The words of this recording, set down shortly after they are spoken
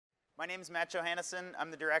My name is Matt Johannesson. I'm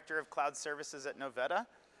the Director of Cloud Services at Novetta.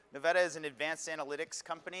 Novetta is an advanced analytics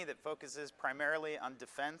company that focuses primarily on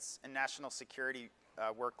defense and national security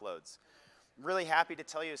workloads. I'm really happy to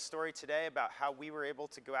tell you a story today about how we were able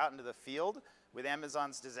to go out into the field with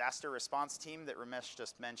Amazon's disaster response team that Ramesh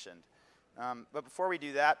just mentioned. But before we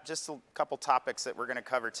do that, just a couple topics that we're going to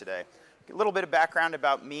cover today. A little bit of background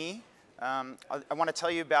about me. I want to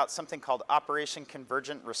tell you about something called Operation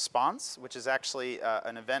Convergent Response, which is actually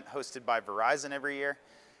an event hosted by Verizon every year.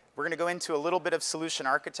 We're going to go into a little bit of solution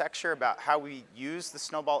architecture about how we use the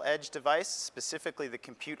Snowball Edge device, specifically the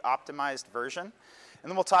compute-optimized version.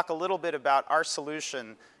 And then we'll talk a little bit about our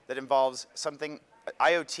solution that involves something,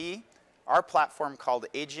 IoT, our platform called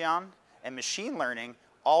Aegeon, and machine learning,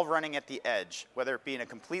 all running at the edge, whether it be in a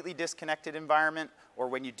completely disconnected environment or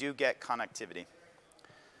when you do get connectivity.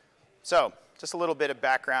 So, just a little bit of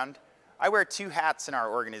background. I wear two hats in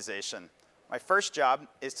our organization. My first job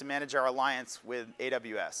is to manage our alliance with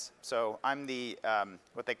AWS. So I'm the,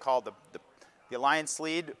 what they call the alliance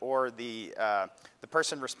lead, or the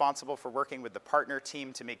person responsible for working with the partner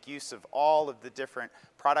team to make use of all of the different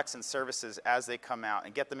products and services as they come out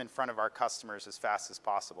and get them in front of our customers as fast as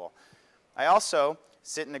possible. I also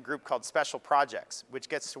sit in a group called Special Projects, which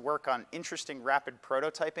gets to work on interesting rapid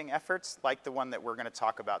prototyping efforts like the one that we're going to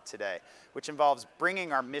talk about today, which involves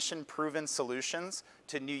bringing our mission-proven solutions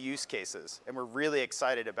to new use cases. And we're really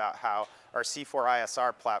excited about how our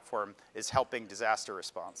C4ISR platform is helping disaster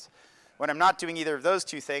response. When I'm not doing either of those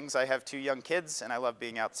two things, I have two young kids, and I love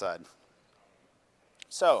being outside.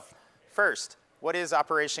 So, first, what is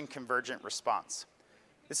Operation Convergent Response?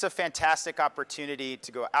 This is a fantastic opportunity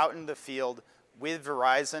to go out in the field with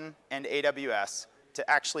Verizon and AWS to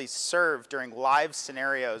actually serve during live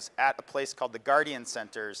scenarios at a place called the Guardian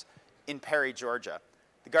Centers in Perry, Georgia.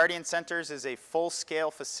 The Guardian Centers is a full-scale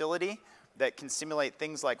facility that can simulate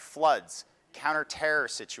things like floods, counter-terror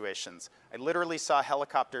situations. I literally saw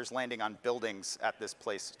helicopters landing on buildings at this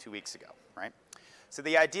place 2 weeks ago, right? So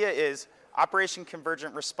the idea is Operation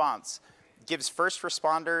Convergent Response gives first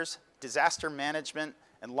responders, disaster management,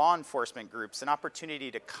 and law enforcement groups an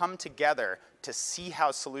opportunity to come together to see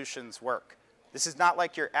how solutions work. This is not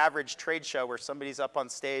like your average trade show where somebody's up on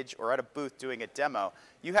stage or at a booth doing a demo.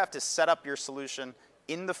 You have to set up your solution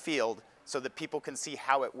in the field so that people can see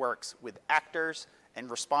how it works with actors and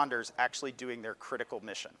responders actually doing their critical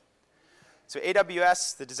mission. So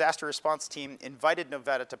AWS, the disaster response team, invited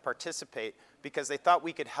Novetta to participate because they thought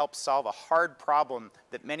we could help solve a hard problem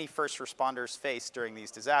that many first responders face during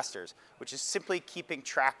these disasters, which is simply keeping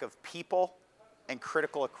track of people and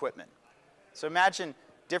critical equipment. So imagine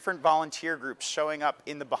different volunteer groups showing up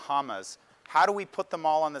in the Bahamas. How do we put them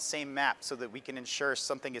all on the same map so that we can ensure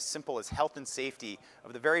something as simple as health and safety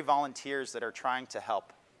of the very volunteers that are trying to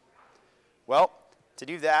help? Well, to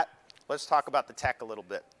do that, let's talk about the tech a little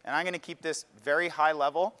bit. And I'm going to keep this very high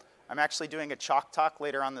level. I'm actually doing a chalk talk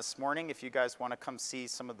later on this morning if you guys want to come see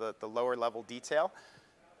some of the lower level detail.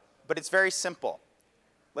 But it's very simple.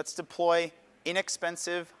 Let's deploy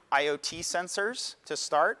inexpensive IoT sensors to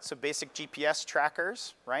start, so basic GPS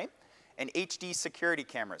trackers, right? And HD security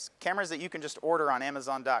cameras, cameras that you can just order on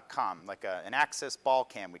Amazon.com, like an Axis ball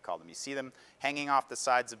cam, we call them. You see them hanging off the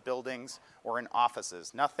sides of buildings or in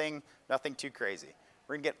offices. Nothing too crazy.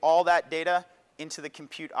 We're going to get all that data into the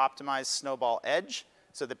compute-optimized Snowball Edge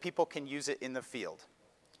so that people can use it in the field.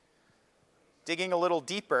 Digging a little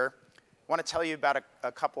deeper, I want to tell you about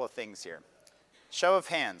a couple of things here. Show of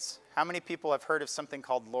hands. How many people have heard of something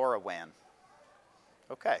called LoRaWAN?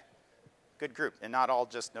 Okay, good group, and not all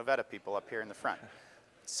just Novetta people up here in the front.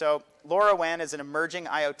 So LoRaWAN is an emerging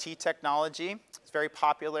IoT technology. It's very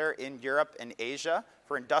popular in Europe and Asia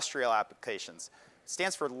for industrial applications. It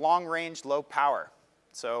stands for long-range, low power.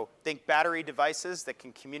 So think battery devices that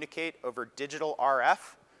can communicate over digital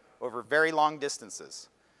RF over very long distances.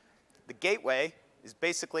 The gateway is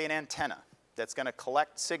basically an antenna that's going to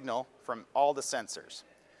collect signal from all the sensors.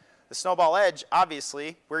 The Snowball Edge,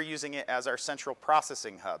 obviously, we're using it as our central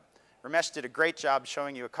processing hub. Ramesh did a great job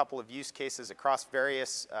showing you a couple of use cases across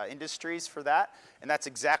various industries for that, and that's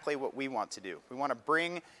exactly what we want to do. We want to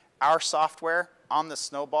bring our software on the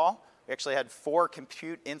Snowball. We actually had 4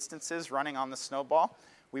 compute instances running on the Snowball.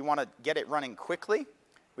 We want to get it running quickly.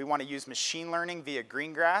 We want to use machine learning via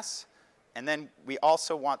Greengrass. And then we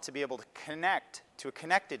also want to be able to connect to a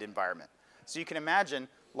connected environment. So you can imagine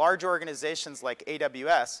large organizations like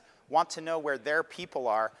AWS want to know where their people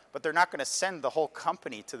are, but they're not going to send the whole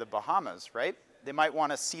company to the Bahamas, right? They might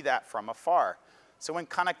want to see that from afar. So when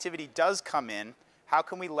connectivity does come in, how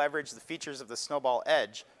can we leverage the features of the Snowball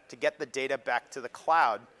Edge to get the data back to the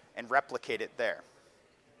cloud and replicate it there?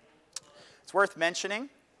 It's worth mentioning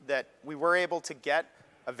that we were able to get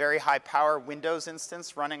a very high power Windows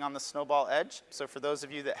instance running on the Snowball Edge. So for those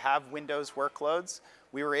of you that have Windows workloads,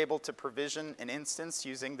 we were able to provision an instance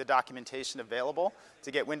using the documentation available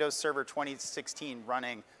to get Windows Server 2016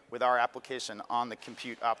 running with our application on the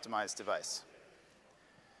compute optimized device.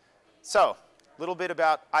 So a little bit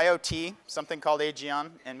about IoT, something called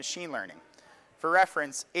Aegeon, and machine learning. For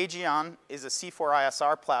reference, Aegeon is a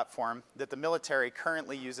C4ISR platform that the military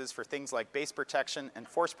currently uses for things like base protection and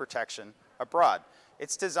force protection abroad.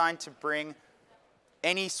 It's designed to bring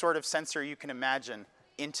any sort of sensor you can imagine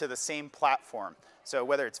into the same platform. So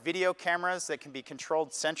whether it's video cameras that can be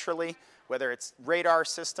controlled centrally, whether it's radar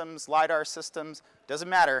systems, LiDAR systems, doesn't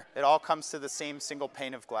matter. It all comes to the same single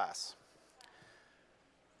pane of glass.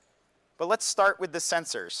 But let's start with the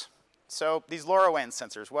sensors. So these LoRaWAN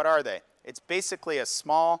sensors, what are they? It's basically a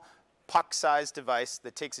small puck-sized device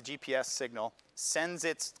that takes a GPS signal, sends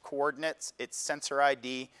its coordinates, its sensor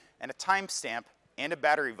ID, and a timestamp and a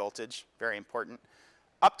battery voltage, very important,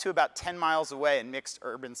 up to about 10 miles away in mixed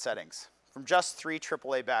urban settings from just 3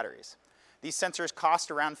 AAA batteries. These sensors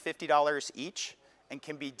cost around $50 each and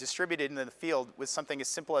can be distributed in the field with something as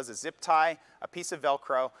simple as a zip tie, a piece of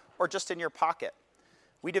Velcro, or just in your pocket.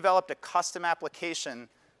 We developed a custom application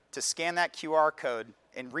to scan that QR code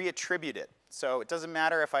and reattribute it. So it doesn't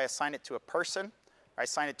matter if I assign it to a person, or I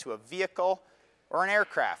assign it to a vehicle, or an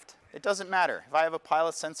aircraft. It doesn't matter. If I have a pile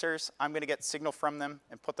of sensors, I'm going to get signal from them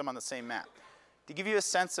and put them on the same map. To give you a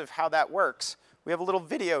sense of how that works, we have a little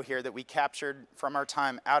video here that we captured from our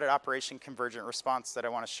time out at Operation Convergent Response that I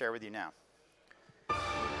want to share with you now.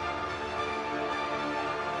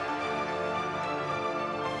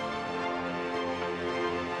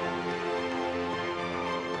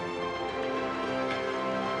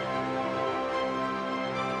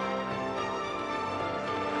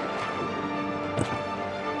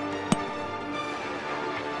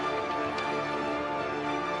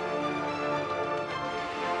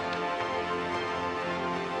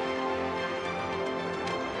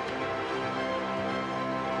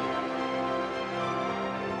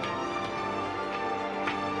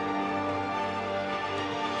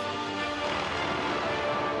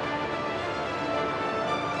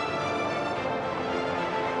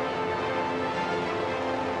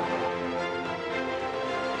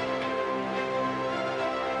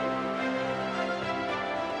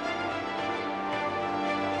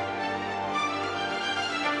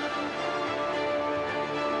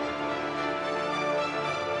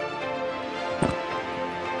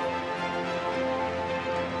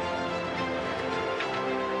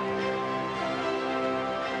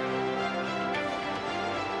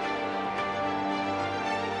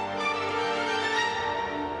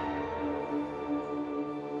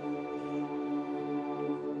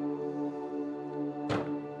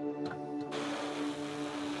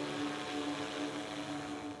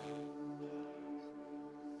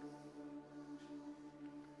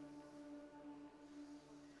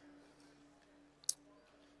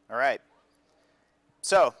 All right.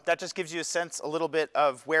 So that just gives you a sense a little bit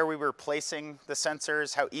of where we were placing the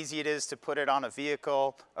sensors, how easy it is to put it on a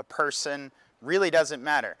vehicle, a person, really doesn't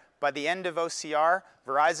matter. By the end of OCR,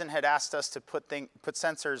 Verizon had asked us to put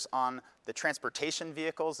sensors on the transportation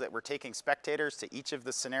vehicles that were taking spectators to each of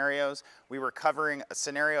the scenarios. We were covering a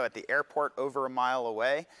scenario at the airport over a mile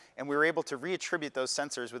away, and we were able to reattribute those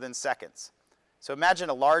sensors within seconds. So imagine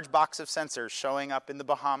a large box of sensors showing up in the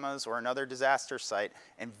Bahamas or another disaster site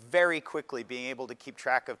and very quickly being able to keep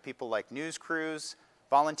track of people like news crews,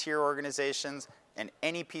 volunteer organizations, and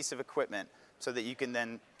any piece of equipment so that you can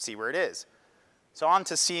then see where it is. So on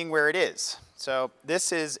to seeing where it is. So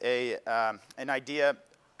this is an idea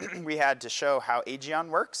we had to show how Aegeon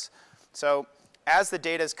works. So as the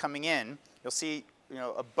data is coming in, you'll see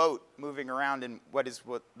a boat moving around in what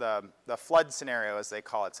the flood scenario, as they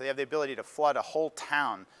call it. So they have the ability to flood a whole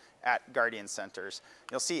town at Guardian Centers.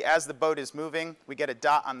 You'll see as the boat is moving, we get a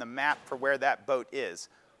dot on the map for where that boat is.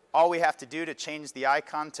 All we have to do to change the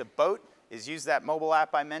icon to boat is use that mobile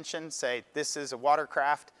app I mentioned, say this is a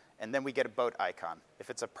watercraft, and then we get a boat icon. If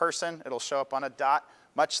it's a person, it'll show up on a dot,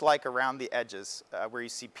 much like around the edges where you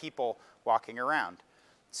see people walking around.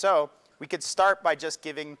 So we could start by just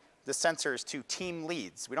giving the sensors to team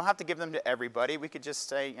leads. We don't have to give them to everybody. We could just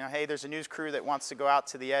say, hey, there's a news crew that wants to go out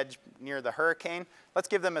to the edge near the hurricane. Let's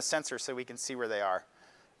give them a sensor so we can see where they are.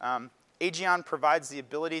 Aegeon provides the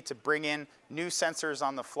ability to bring in new sensors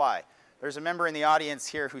on the fly. There's a member in the audience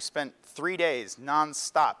here who spent 3 days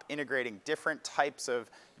nonstop integrating different types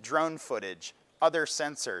of drone footage, other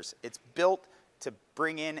sensors. It's built to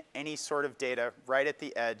bring in any sort of data right at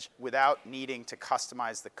the edge without needing to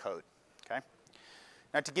customize the code. Okay?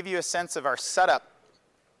 Now to give you a sense of our setup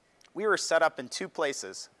we were set up in two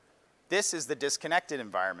places. This is the disconnected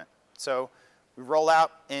environment. So we roll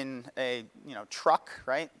out in a truck,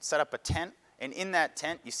 right? Set up a tent, and in that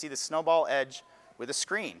tent, you see the Snowball edge with a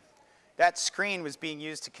screen. That screen was being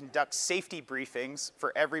used to conduct safety briefings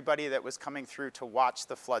for everybody that was coming through to watch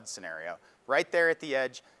the flood scenario. Right there at the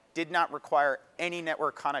edge, did not require any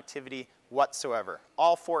network connectivity whatsoever.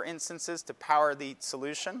 All 4 instances to power the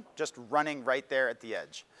solution, just running right there at the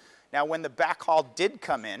edge. Now, when the backhaul did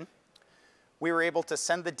come in, we were able to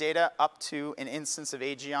send the data up to an instance of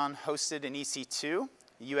Aegeon hosted in EC2,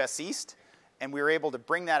 US East, and we were able to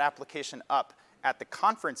bring that application up at the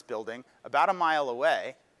conference building about a mile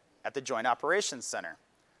away at the Joint Operations Center.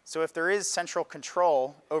 So if there is central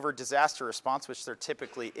control over disaster response, which there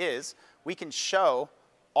typically is, we can show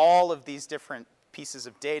all of these different pieces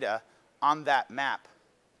of data on that map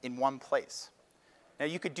in one place. Now,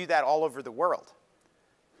 you could do that all over the world,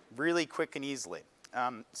 really quick and easily.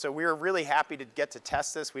 So we were really happy to get to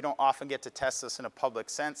test this. We don't often get to test this in a public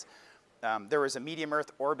sense. There was a medium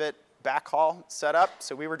Earth orbit backhaul set up,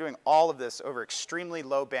 so we were doing all of this over extremely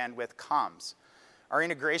low bandwidth comms. Our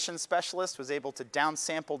integration specialist was able to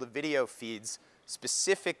downsample the video feeds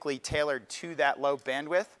specifically tailored to that low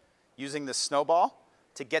bandwidth using the Snowball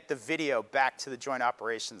to get the video back to the Joint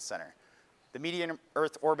Operations Center. The medium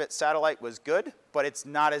Earth orbit satellite was good, but it's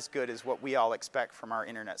not as good as what we all expect from our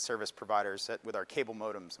internet service providers with our cable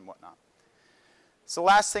modems and whatnot. So the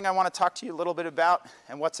last thing I want to talk to you a little bit about,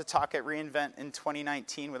 and what's a talk at reInvent in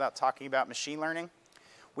 2019 without talking about machine learning?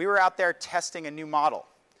 We were out there testing a new model.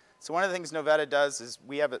 So one of the things Novetta does is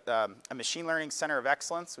we have a machine learning center of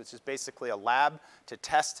excellence, which is basically a lab to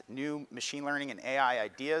test new machine learning and AI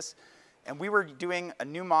ideas. And we were doing a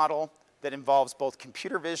new model that involves both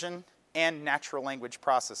computer vision and natural language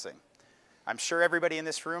processing. I'm sure everybody in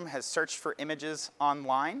this room has searched for images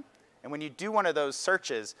online. And when you do one of those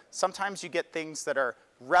searches, sometimes you get things that are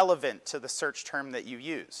relevant to the search term that you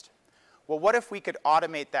used. Well, what if we could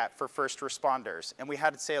automate that for first responders? And we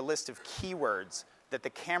had, say, a list of keywords that the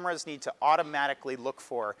cameras need to automatically look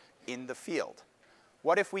for in the field.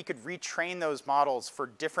 What if we could retrain those models for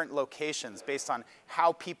different locations based on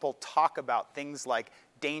how people talk about things like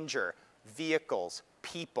danger, vehicles,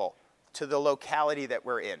 people, to the locality that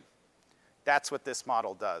we're in? That's what this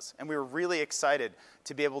model does. And we were really excited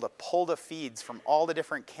to be able to pull the feeds from all the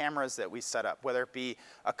different cameras that we set up, whether it be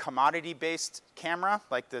a commodity-based camera,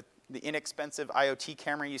 like the inexpensive IoT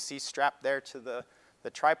camera you see strapped there to the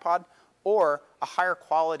tripod, or a higher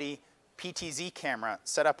quality PTZ camera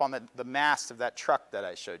set up on the mast of that truck that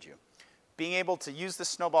I showed you. Being able to use the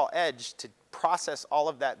Snowball Edge to process all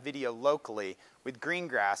of that video locally with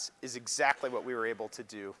Greengrass is exactly what we were able to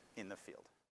do in the field.